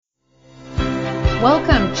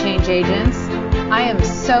Welcome, change agents. I am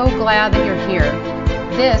so glad that you're here.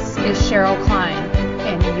 This is Cheryl Klein,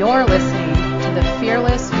 and you're listening to the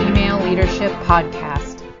Fearless Female Leadership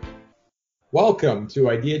Podcast. Welcome to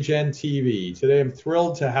Ideagen TV. Today I'm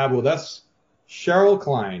thrilled to have with us Cheryl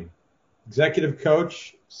Klein, Executive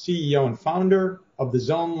Coach, CEO, and founder of the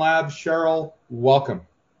Zone Lab. Cheryl, welcome.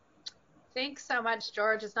 Thanks so much,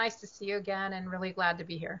 George. It's nice to see you again and really glad to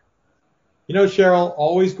be here. You know, Cheryl,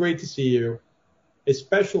 always great to see you,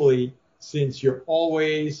 especially since you're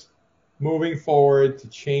always moving forward to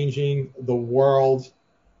changing the world.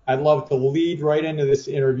 I'd love to lead right into this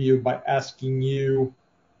interview by asking you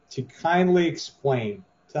to kindly explain,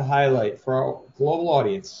 to highlight for our global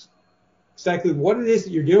audience, exactly what it is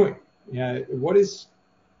that you're doing. What is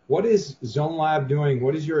Zone Lab doing?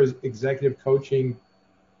 What is your executive coaching?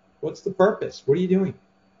 What's the purpose? What are you doing?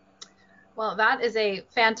 Well, that is a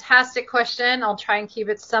fantastic question. I'll try and keep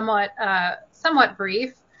it somewhat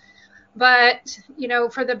brief. But, you know,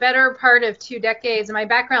 for the better part of 2 decades, my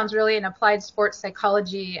background's really in applied sports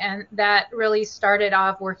psychology, and that really started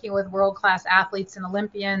off working with world-class athletes and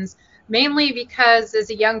Olympians, mainly because as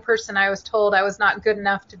a young person, I was told I was not good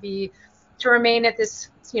enough to remain at this,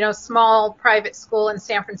 small private school in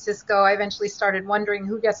San Francisco. I eventually started wondering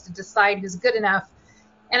who gets to decide who's good enough.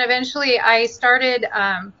 And eventually I started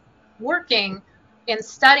working and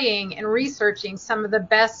studying and researching some of the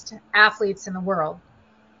best athletes in the world,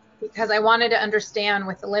 because I wanted to understand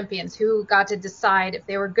with Olympians who got to decide if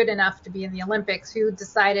they were good enough to be in the Olympics, who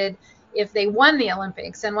decided if they won the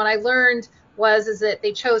Olympics. And what I learned is that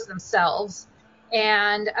they chose themselves.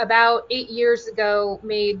 And about 8 years ago,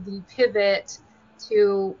 made the pivot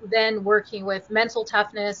to then working with mental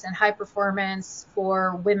toughness and high performance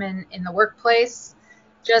for women in the workplace,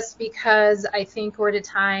 just because I think we're at a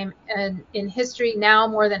time in history now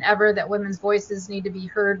more than ever that women's voices need to be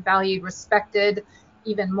heard, valued, respected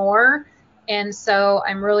even more. And so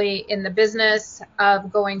I'm really in the business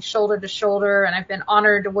of going shoulder to shoulder, and I've been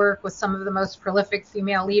honored to work with some of the most prolific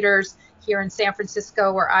female leaders here in San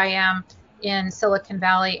Francisco, where I am, in Silicon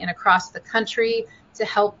Valley, and across the country, to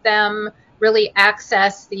help them really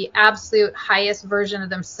access the absolute highest version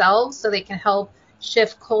of themselves so they can help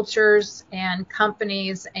shift cultures and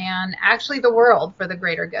companies and actually the world for the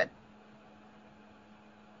greater good.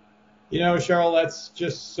 You know, Cheryl, that's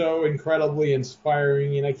just so incredibly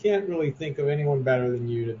inspiring, and I can't really think of anyone better than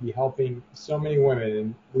you to be helping so many women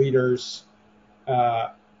and leaders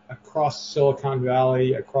across Silicon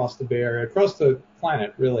Valley, across the Bay Area, across the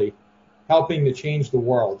planet, really, helping to change the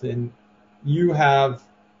world. And you have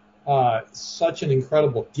such an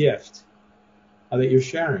incredible gift that you're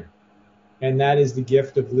sharing, and that is the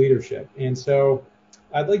gift of leadership. And so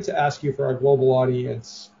I'd like to ask you, for our global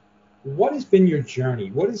audience, what has been your journey?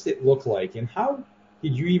 What does it look like? And how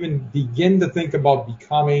did you even begin to think about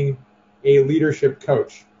becoming a leadership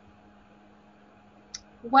coach?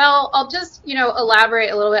 Well, I'll just, elaborate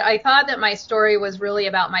a little bit. I thought that my story was really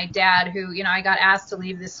about my dad, who, I got asked to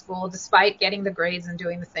leave this school despite getting the grades and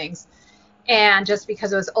doing the things, and just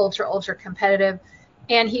because it was ultra competitive.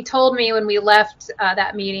 And he told me when we left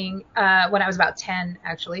that meeting, when I was about 10,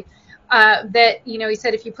 actually, that, he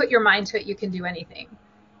said, if you put your mind to it, you can do anything.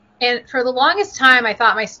 And for the longest time, I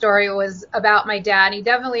thought my story was about my dad. He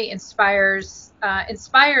definitely inspired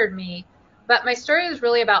me. But my story was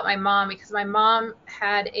really about my mom, because my mom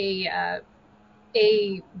had a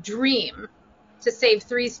dream to save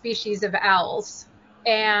 3 species of owls.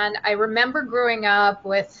 And I remember growing up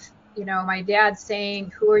with, my dad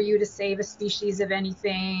saying, who are you to save a species of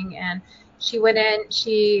anything? And she went in,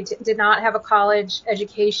 she did not have a college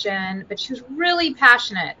education, but she was really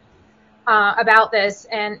passionate about this.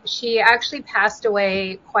 And she actually passed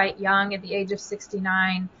away quite young at the age of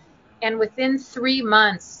 69. And within 3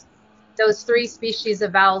 months, those 3 species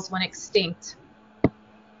of owls went extinct.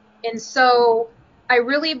 And so I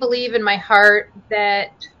really believe in my heart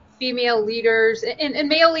that female leaders and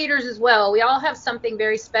male leaders as well, we all have something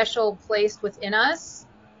very special placed within us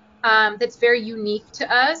that's very unique to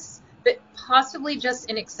us, but possibly just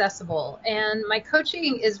inaccessible. And my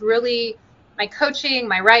coaching is really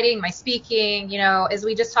my writing, my speaking. As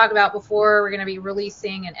we just talked about before, we're going to be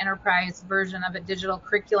releasing an enterprise version of a digital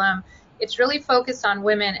curriculum. It's really focused on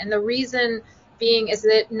women. And the reason being is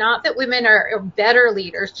that not that women are better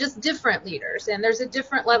leaders, just different leaders. And there's a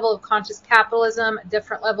different level of conscious capitalism, a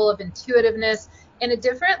different level of intuitiveness, and a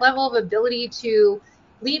different level of ability to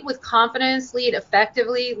lead with confidence, lead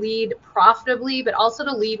effectively, lead profitably, but also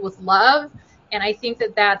to lead with love. And I think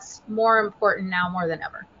that that's more important now more than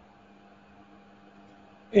ever.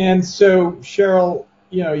 And so, Cheryl,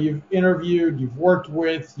 you've interviewed, you've worked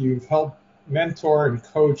with, you've helped mentor and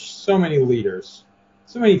coach so many leaders.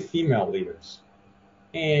 so many female leaders.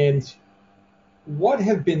 And what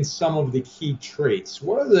have been some of the key traits?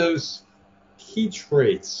 What are those key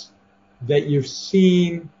traits that you've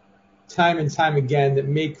seen time and time again that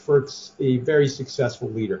make for a very successful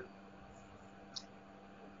leader?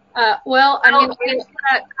 Well, I'm going to answer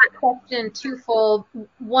that question twofold.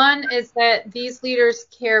 One is that these leaders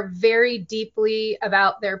care very deeply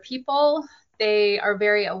about their people. They are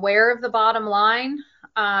very aware of the bottom line,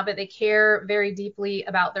 but they care very deeply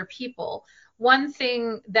about their people. One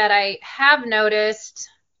thing that I have noticed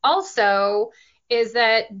also is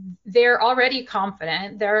that they're already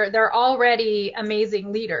confident. They're already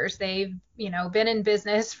amazing leaders. They've, been in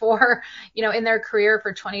business for, in their career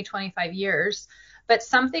for 20, 25 years. But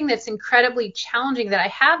something that's incredibly challenging that I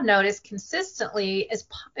have noticed consistently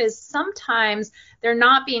is sometimes they're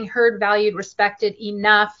not being heard, valued, respected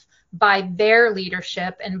enough by their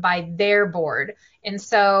leadership and by their board. And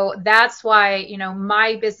so that's why,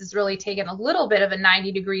 my business really taken a little bit of a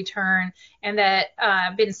 90-degree turn, and that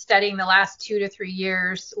I've been studying the last 2 to 3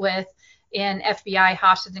 years in FBI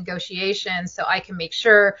hostage negotiations, so I can make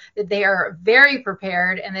sure that they are very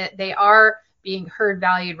prepared and that they are being heard,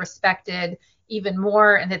 valued, respected even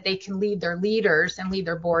more, and that they can lead their leaders and lead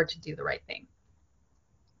their board to do the right thing.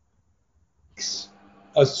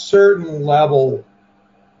 A certain level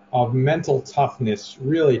of mental toughness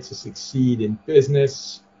really to succeed in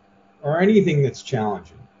business or anything that's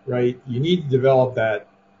challenging, right? You need to develop that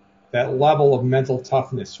level of mental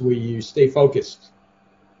toughness where you stay focused,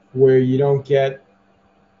 where you don't get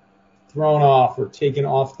thrown off or taken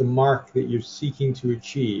off the mark that you're seeking to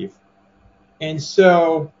achieve. And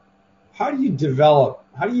so how do you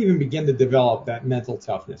even begin to develop that mental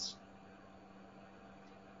toughness?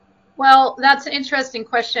 Well, that's an interesting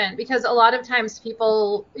question, because a lot of times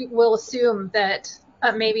people will assume that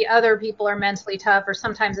maybe other people are mentally tough, or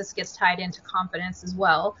sometimes this gets tied into confidence as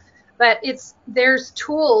well. But there's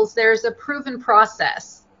tools, there's a proven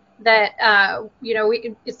process that,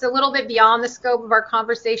 it's a little bit beyond the scope of our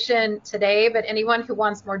conversation today, but anyone who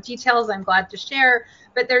wants more details, I'm glad to share.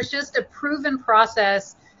 But there's just a proven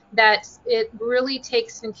process that it really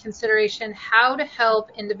takes in consideration how to help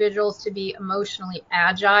individuals to be emotionally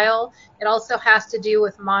agile. It also has to do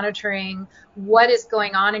with monitoring what is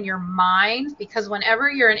going on in your mind, because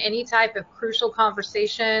whenever you're in any type of crucial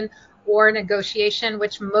conversation or negotiation,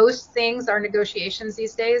 which most things are negotiations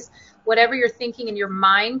these days, whatever you're thinking in your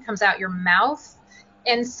mind comes out your mouth.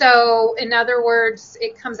 And so, in other words,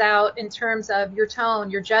 it comes out in terms of your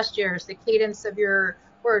tone, your gestures, the cadence of your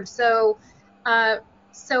words.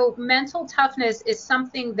 So mental toughness is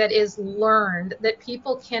something that is learned, that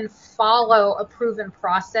people can follow a proven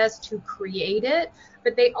process to create it,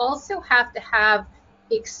 but they also have to have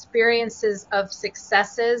experiences of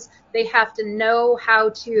successes. They have to know how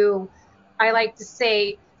to, I like to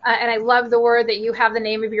say, and I love the word that you have the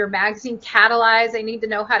name of your magazine, catalyze. They need to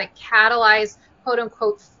know how to catalyze quote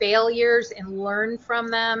unquote failures and learn from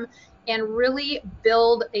them, and really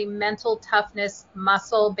build a mental toughness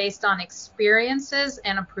muscle based on experiences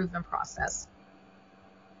and a proven process.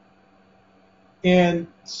 And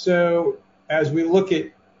so as we look at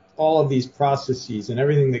all of these processes and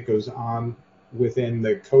everything that goes on within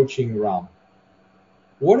the coaching realm,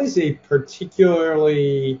 what is a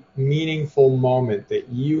particularly meaningful moment that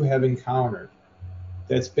you have encountered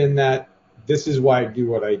that's been that this is why I do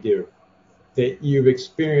what I do, that you've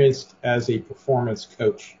experienced as a performance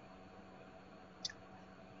coach?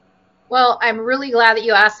 Well, I'm really glad that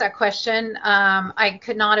you asked that question. I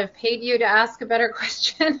could not have paid you to ask a better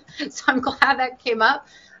question, so I'm glad that came up.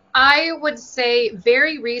 I would say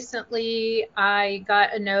very recently I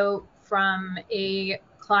got a note from a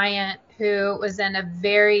client who was in a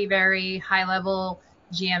very, very high-level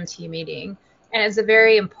GMT meeting. And it's a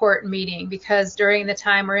very important meeting because during the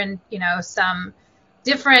time we're in, some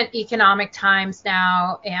different economic times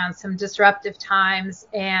now and some disruptive times,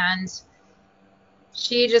 and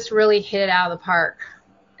she just really hit it out of the park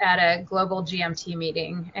at a global GMT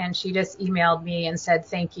meeting. And she just emailed me and said,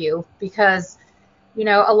 thank you, because,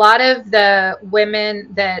 a lot of the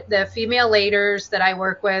women the female leaders that I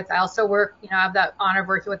work with, I also work, I have the honor of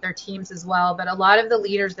working with their teams as well. But a lot of the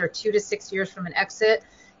leaders, they're 2 to 6 years from an exit.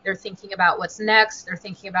 They're thinking about what's next. They're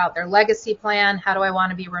thinking about their legacy plan. How do I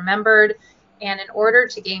want to be remembered? And in order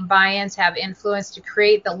to gain buy-in, to have influence, to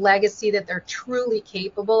create the legacy that they're truly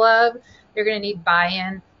capable of, they're going to need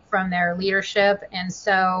buy-in from their leadership. And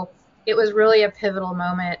so it was really a pivotal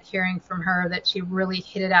moment hearing from her that she really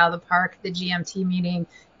hit it out of the park at the GMT meeting.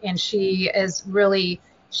 And she is really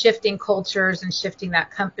shifting cultures and shifting that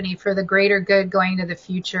company for the greater good going into the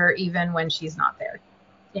future, even when she's not there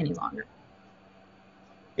any longer.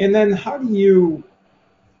 And then how do you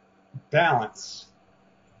balance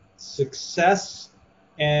success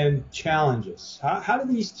and challenges. How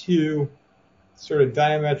do these two sort of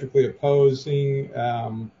diametrically opposing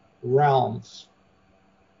realms,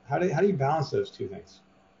 how do you balance those two things?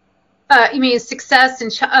 You mean success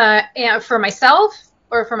and for myself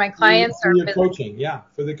or for my clients For or your coaching, yeah,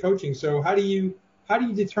 for the coaching. So how do you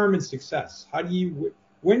determine success?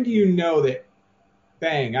 When do you know that,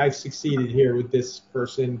 bang, I've succeeded here with this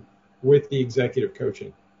person with the executive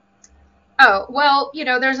coaching? Oh, well,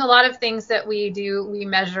 there's a lot of things that we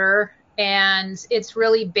measure, and it's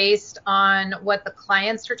really based on what the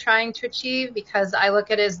clients are trying to achieve, because I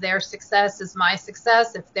look at it as their success is my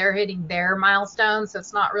success if they're hitting their milestones. So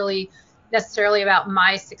it's not really necessarily about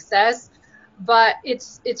my success, but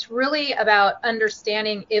it's really about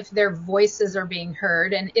understanding if their voices are being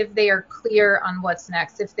heard and if they are clear on what's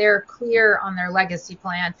next, if they're clear on their legacy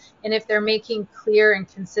plan, and if they're making clear and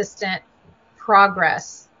consistent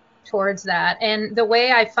progress towards that. And the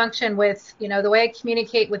way I function with, the way I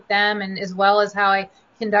communicate with them, and as well as how I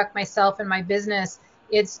conduct myself in my business,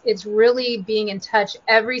 it's really being in touch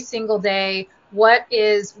every single day.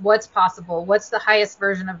 What's possible? What's the highest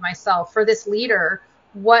version of myself for this leader?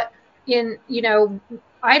 I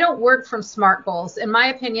don't work from SMART goals. In my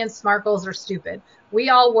opinion, SMART goals are stupid. We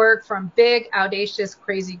all work from big, audacious,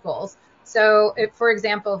 crazy goals. So for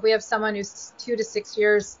example, if we have someone who's 2 to 6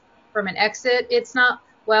 years from an exit, it's not,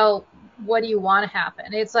 well, what do you want to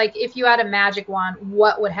happen? It's like, if you had a magic wand,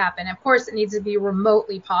 what would happen? Of course, it needs to be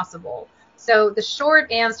remotely possible. So the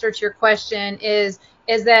short answer to your question is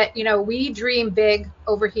that, we dream big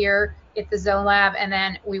over here at the Zone Lab, and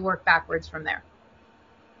then we work backwards from there.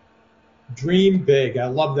 Dream big. I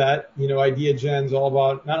love that. Ideagen's all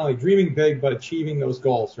about not only dreaming big, but achieving those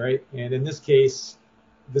goals, right? And in this case,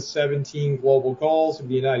 the 17 global goals of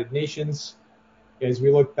the United Nations. As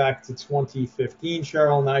we look back to 2015,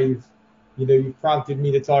 Cheryl, now you've prompted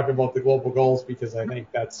me to talk about the global goals, because I think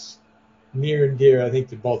that's near and dear, I think,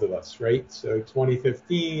 to both of us, right? So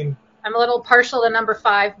 2015. I'm a little partial to number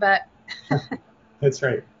 5, but that's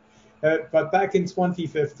right. But back in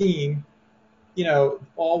 2015,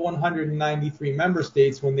 all 193 member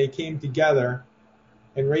states, when they came together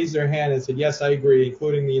and raised their hand and said, yes, I agree,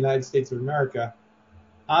 including the United States of America,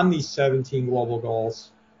 on these 17 global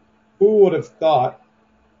goals, who would have thought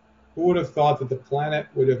that the planet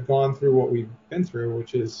would have gone through what we've been through,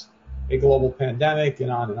 which is a global pandemic, and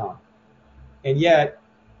on and on. And yet,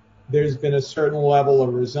 there's been a certain level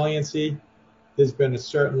of resiliency. There's been a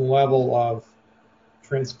certain level of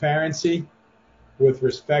transparency with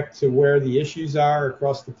respect to where the issues are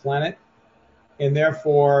across the planet. And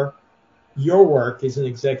therefore, your work as an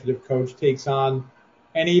executive coach takes on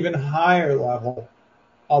an even higher level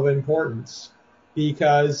of importance,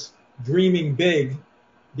 because dreaming big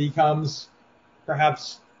becomes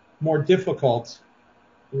perhaps more difficult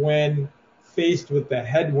when faced with the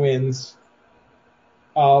headwinds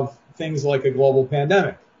of things like a global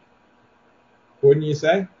pandemic. Wouldn't you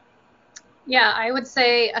say? Yeah, I would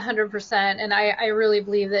say 100%. And I really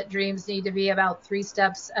believe that dreams need to be about 3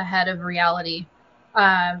 steps ahead of reality.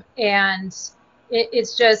 And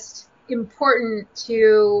it's just important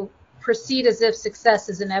to proceed as if success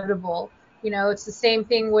is inevitable. It's the same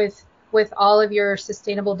thing with all of your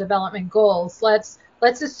sustainable development goals. Let's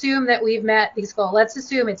assume that we've met these goals. Let's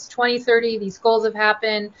assume it's 2030, these goals have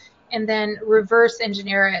happened, and then reverse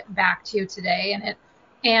engineer it back to today.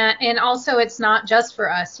 And also, it's not just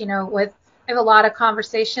for us. I have a lot of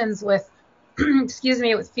conversations with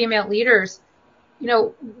with female leaders,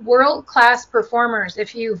 world-class performers.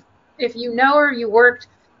 If you know, or you worked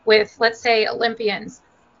with, let's say, Olympians,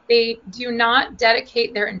 they do not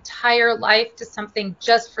dedicate their entire life to something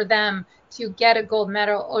just for them to get a gold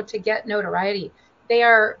medal or to get notoriety. They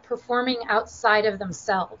are performing outside of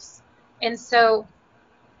themselves. And so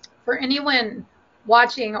for anyone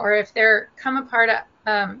watching, or if they're come upon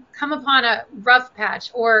a rough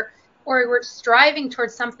patch, or we're striving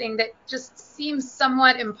towards something that just seems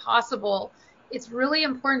somewhat impossible, it's really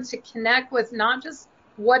important to connect with not just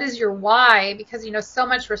what is your why, because so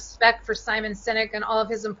much respect for Simon Sinek and all of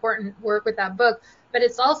his important work with that book, but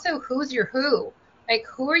it's also who's your who. Like,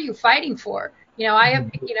 who are you fighting for?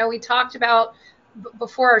 We talked about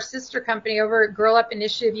before, our sister company over at Girl Up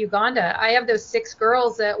Initiative Uganda. I have those 6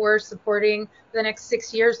 girls that we're supporting for the next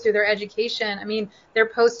 6 years through their education. I mean, they're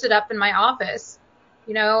posted up in my office.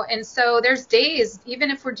 And so there's days,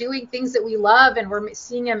 even if we're doing things that we love and we're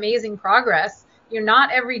seeing amazing progress,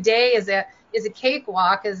 not every day is a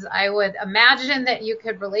cakewalk, as I would imagine that you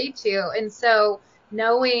could relate to. And so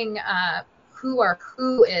knowing who our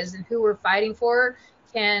who is and who we're fighting for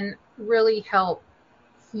can really help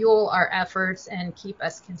fuel our efforts and keep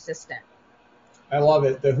us consistent. I love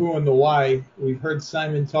it. The who and the why. We've heard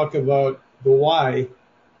Simon talk about the why,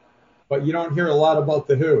 but you don't hear a lot about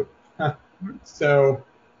the who. So,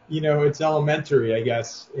 it's elementary, I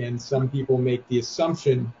guess, and some people make the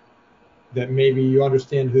assumption that maybe you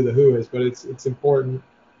understand who the who is, but it's important,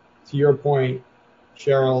 to your point,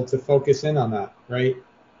 Cheryl, to focus in on that, right?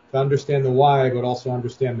 To understand the why, but also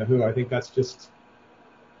understand the who. I think that's just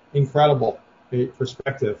incredible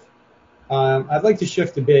perspective. I'd like to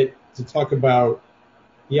shift a bit to talk about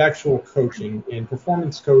the actual coaching and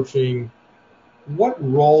performance coaching. What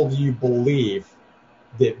role do you believe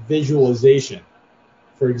that visualization,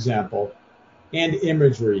 for example, and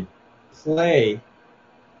imagery play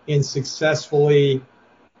in successfully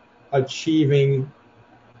achieving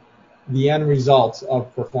the end results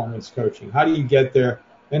of performance coaching? How do you get there,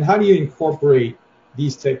 and how do you incorporate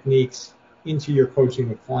these techniques into your coaching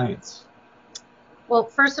with clients? Well,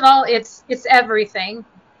 first of all, it's everything.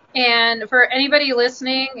 And for anybody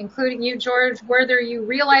listening, including you, George, whether you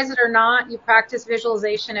realize it or not, you practice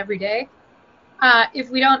visualization every day. If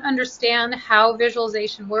we don't understand how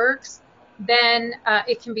visualization works, then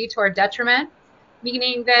it can be to our detriment,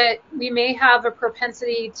 meaning that we may have a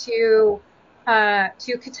propensity to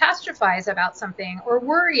catastrophize about something, or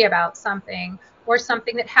worry about something, or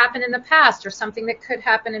something that happened in the past, or something that could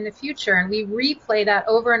happen in the future, and we replay that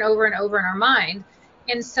over and over and over in our mind.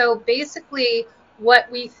 And so basically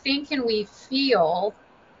what we think and we feel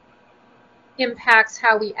impacts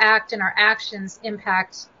how we act, and our actions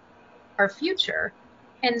impact our future.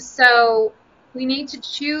 And so we need to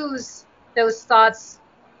choose those thoughts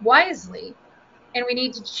wisely, and we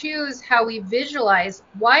need to choose how we visualize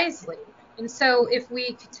wisely. And so if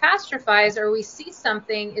we catastrophize, or we see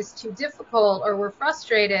something is too difficult, or we're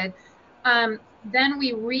frustrated, then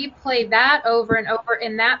we replay that over and over,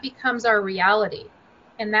 and that becomes our reality.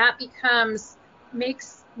 And that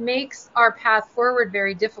makes our path forward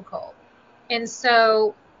very difficult. And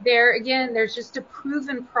so there's just a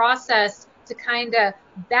proven process to kind of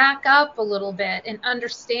back up a little bit and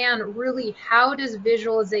understand really how does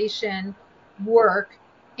visualization work.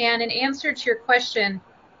 And in answer to your question,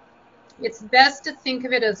 it's best to think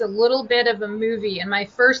of it as a little bit of a movie. In my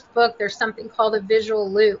first book, there's something called a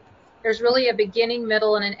visual loop. There's really a beginning,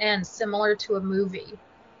 middle, and an end, similar to a movie.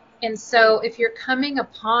 And so if you're coming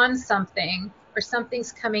upon something, or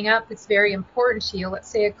something's coming up that's very important to you, let's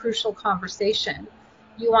say a crucial conversation,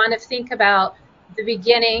 you want to think about the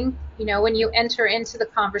beginning, when you enter into the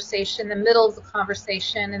conversation, the middle of the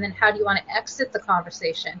conversation, and then how do you want to exit the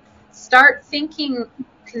conversation. Start thinking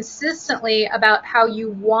consistently about how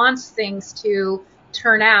you want things to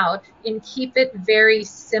turn out, and keep it very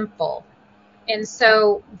simple. And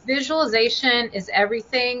so visualization is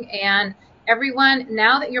everything. And everyone,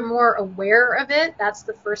 now that you're more aware of it, that's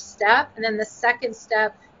the first step. And then the second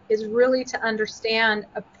step is really to understand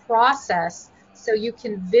a process so you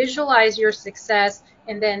can visualize your success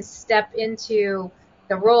and then step into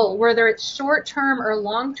the role, whether it's short-term or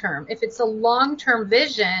long-term. If it's a long-term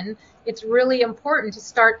vision, it's really important to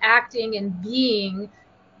start acting and being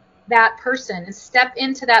that person, and step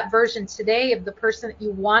into that version today of the person that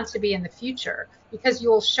you want to be in the future, because you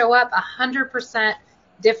will show up 100%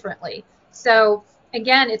 differently. So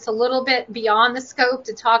again, it's a little bit beyond the scope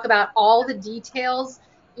to talk about all the details,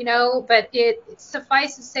 but it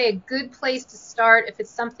suffice to say, a good place to start, if it's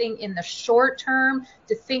something in the short term,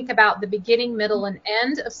 to think about the beginning, middle, and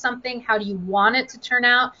end of something. How do you want it to turn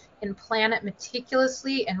out, and plan it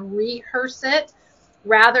meticulously and rehearse it,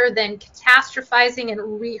 rather than catastrophizing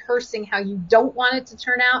and rehearsing how you don't want it to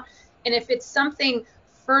turn out. And if it's something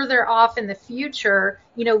further off in the future,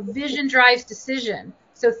 vision drives decision.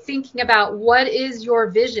 So thinking about what is your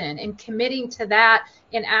vision and committing to that,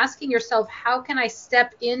 and asking yourself, how can I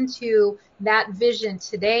step into that vision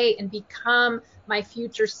today and become my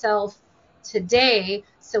future self today,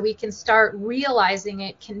 so we can start realizing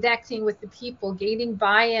it, connecting with the people, gaining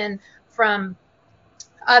buy-in from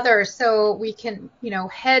others, so we can,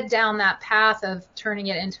 head down that path of turning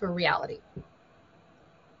it into a reality.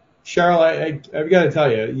 Cheryl, I've got to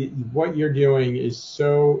tell you, what you're doing is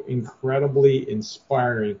so incredibly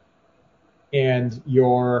inspiring, and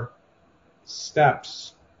your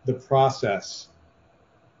steps, the process,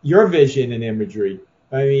 your vision and imagery.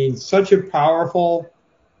 I mean, such a powerful,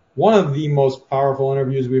 one of the most powerful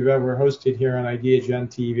interviews we've ever hosted here on Ideagen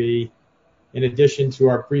TV. In addition to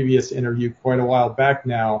our previous interview quite a while back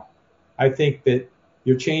now, I think that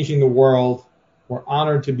you're changing the world. We're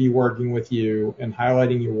honored to be working with you and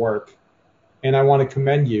highlighting your work. And I want to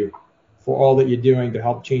commend you for all that you're doing to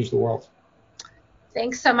help change the world.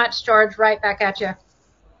 Thanks so much, George. Right back at you.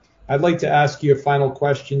 I'd like to ask you a final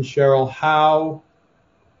question, Cheryl.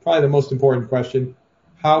 Probably the most important question,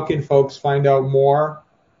 how can folks find out more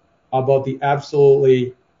about the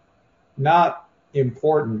absolutely not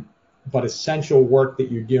important but essential work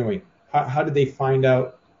that you're doing? How do they find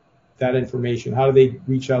out that information? How do they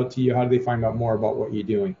reach out to you? How do they find out more about what you're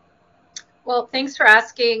doing? Well, thanks for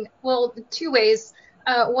asking. Well, two ways.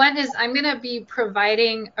 One is I'm going to be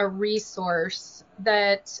providing a resource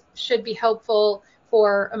that should be helpful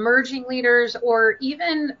for emerging leaders or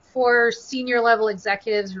even for senior level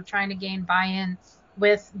executives who are trying to gain buy-in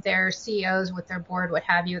with their CEOs, with their board, what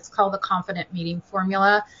have you. It's called the Confident Meeting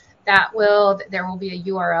Formula. There will be a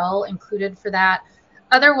URL included for that.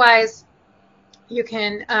 Otherwise, you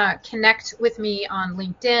can connect with me on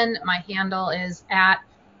LinkedIn. My handle is at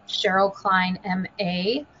Cheryl Klein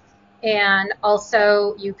MA. And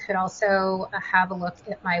also, you could also have a look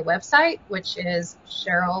at my website, which is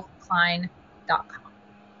CherylKlein.com.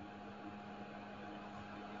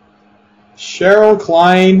 Cheryl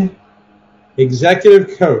Klein,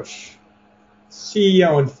 executive coach,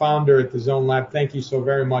 CEO and founder at the Zone Lab. Thank you so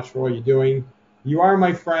very much for what you're doing. You are,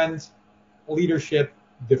 my friend, leadership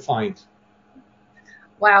defined.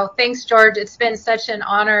 Wow, thanks, George. It's been such an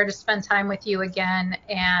honor to spend time with you again,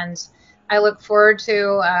 and I look forward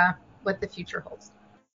to what the future holds.